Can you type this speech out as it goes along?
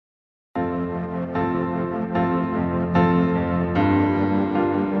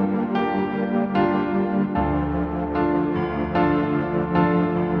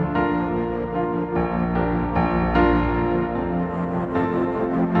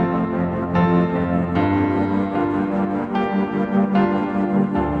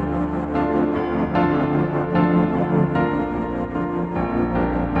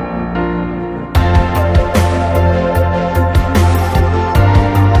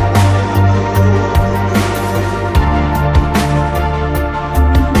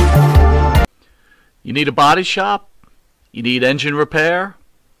You need a body shop? You need engine repair?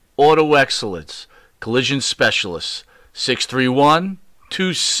 Auto Excellence, Collision Specialists,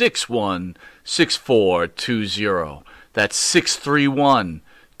 631-261-6420. That's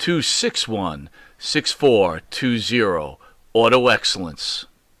 631-261-6420. Auto Excellence.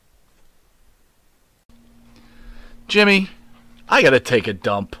 Jimmy, I gotta take a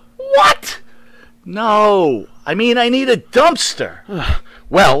dump. What? No, I mean I need a dumpster.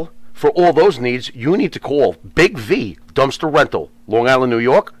 Well, for all those needs, you need to call Big V Dumpster Rental, Long Island, New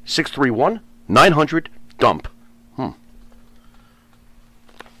York, 631-900-DUMP.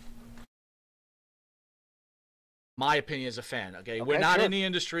 My opinion as a fan, okay? We're not in the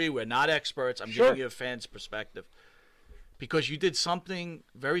industry. We're not experts. I'm giving you a fan's perspective. Because you did something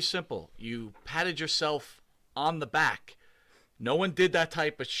very simple. You patted yourself on the back. No one did that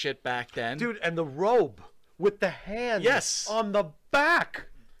type of shit back then. Dude, and the robe with the hands on the back.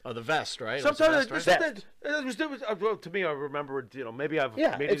 Oh, the vest, right? Sometimes it was to me, I remember it, maybe I've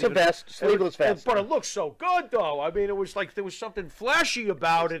made it's a vest, sleeveless vest. But it looks so good, though. I mean, it was like there was something flashy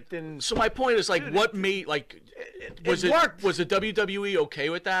about it. And so my point is, like, what made, like, was the WWE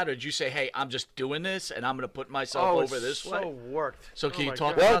okay with that? Or did you say, hey, I'm just doing this, and I'm going to put myself over this way? So worked. So can you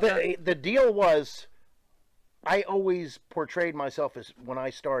talk about that? The deal was, I always portrayed myself as, when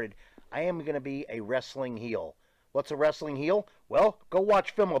I started, I am going to be a wrestling heel. What's a wrestling heel? Well, go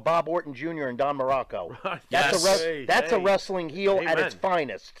watch film of Bob Orton Jr. and Don Morocco. That's a wrestling heel at its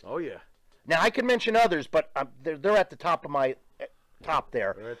finest. Oh, yeah. Now, I can mention others, but they're at the top of my top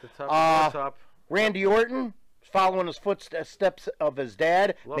there. They're at the top of the top. Randy Orton, following his footsteps of his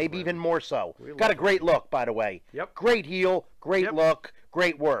dad, maybe even more so. Got a great look, by the way. Yep. Great heel, great look,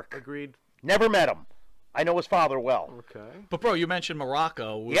 great work. Agreed. Never met him. I know his father well. Okay. But, bro, you mentioned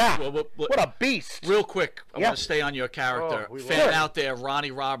Morocco. Yeah. What a beast. Real quick, I want to stay on your character. Fan out there,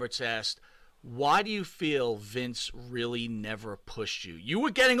 Ronnie Roberts asked, why do you feel Vince really never pushed you? You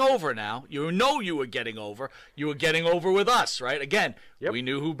were getting over now. You know you were getting over. You were getting over with us, right? Again, we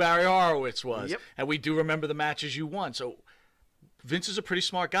knew who Barry Horowitz was. And we do remember the matches you won. So Vince is a pretty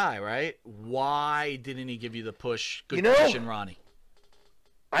smart guy, right? Why didn't he give you the push? Good question, Ronnie.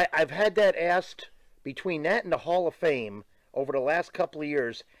 I've had that asked between that and the Hall of Fame over the last couple of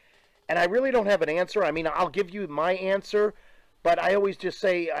years, and I really don't have an answer. I mean, I'll give you my answer, but I always just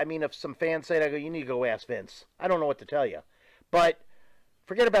say, I mean, if some fans say it, I go, you need to go ask Vince. I don't know what to tell you. But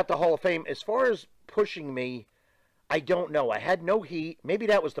forget about the Hall of Fame. As far as pushing me, I don't know. I had no heat. Maybe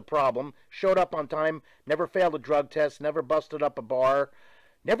that was the problem. Showed up on time, never failed a drug test, never busted up a bar,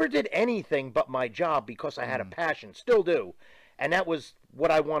 never did anything but my job because I had a passion. Still do. And that was what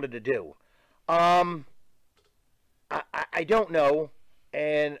I wanted to do. I don't know,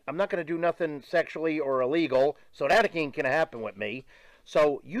 and I'm not going to do nothing sexually or illegal, so that ain't going to happen with me.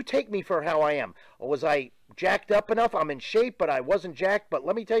 So you take me for how I am. Or was I jacked up enough? I'm in shape, but I wasn't jacked. But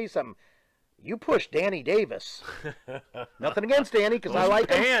let me tell you something. You pushed Danny Davis. Nothing against Danny, because I like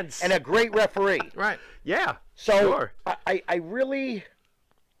him, and a great referee. Right. Yeah. So sure. I really,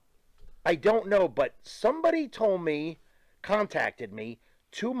 I don't know, but somebody contacted me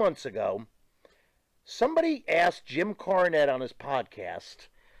 2 months ago. Somebody asked Jim Cornette on his podcast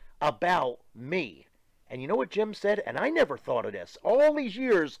about me. And you know what Jim said? And I never thought of this. All these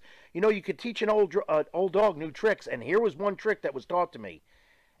years, you could teach an old dog new tricks. And here was one trick that was taught to me.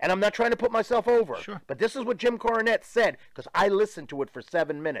 And I'm not trying to put myself over. Sure. But this is what Jim Cornette said, because I listened to it for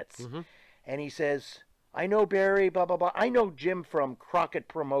 7 minutes. Mm-hmm. And he says, I know Barry, blah, blah, blah. I know Jim from Crockett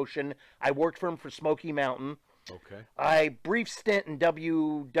Promotion. I worked for him for Smoky Mountain. Okay. I brief stint in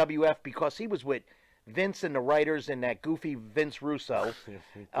WWF because he was with Vince and the writers and that goofy Vince Russo.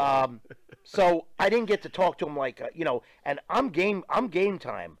 So I didn't get to talk to him and I'm game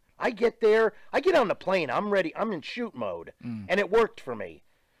time. I get there, I get on the plane, I'm ready, I'm in shoot mode. And it worked for me.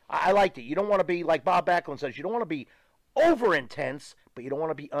 I liked it. You don't want to be, like Bob Backlund says, you don't want to be over intense, but you don't want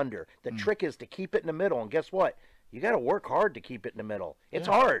to be under. The trick is to keep it in the middle, and guess what? You got to work hard to keep it in the middle. It's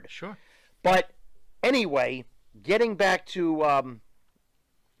hard. Sure. But anyway, getting back to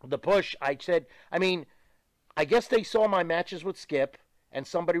the push, I said, I guess they saw my matches with Skip, and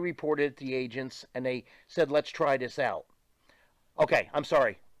somebody reported it to the agents, and they said, let's try this out. Okay, I'm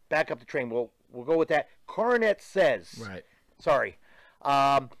sorry. Back up the train. We'll go with that. Cornette says, right. Sorry.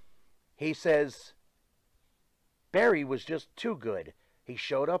 He says, Barry was just too good. He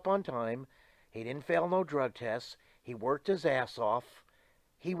showed up on time. He didn't fail no drug tests. He worked his ass off.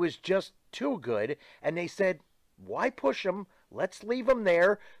 He was just too good. And they said, why push him? Let's leave him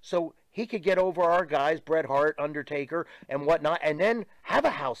there so he could get over our guys, Bret Hart, Undertaker, and whatnot, and then have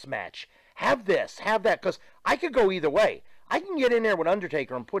a house match. Have this, have that, because I could go either way. I can get in there with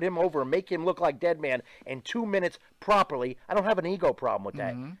Undertaker and put him over and make him look like Dead Man in 2 minutes properly. I don't have an ego problem with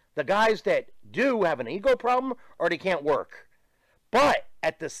that. The guys that do have an ego problem or they can't work. But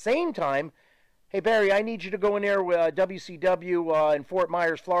at the same time, hey, Barry, I need you to go in there with WCW in Fort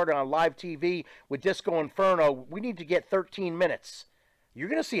Myers, Florida on live TV with Disco Inferno. We need to get 13 minutes. You're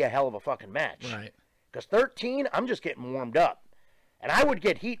going to see a hell of a fucking match. Right. Because 13, I'm just getting warmed up. And I would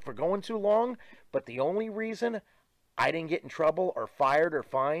get heat for going too long, but the only reason I didn't get in trouble or fired or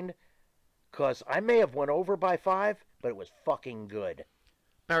fined, because I may have went over by 5, but it was fucking good.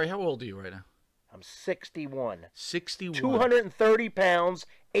 Barry, how old are you right now? I'm 61. 61. 230 pounds,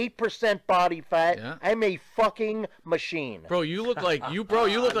 8% body fat. Yeah. I'm a fucking machine. Bro, you look like you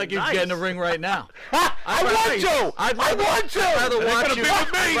look like you get in the ring right now. I want to! I want to! I'd rather watch you.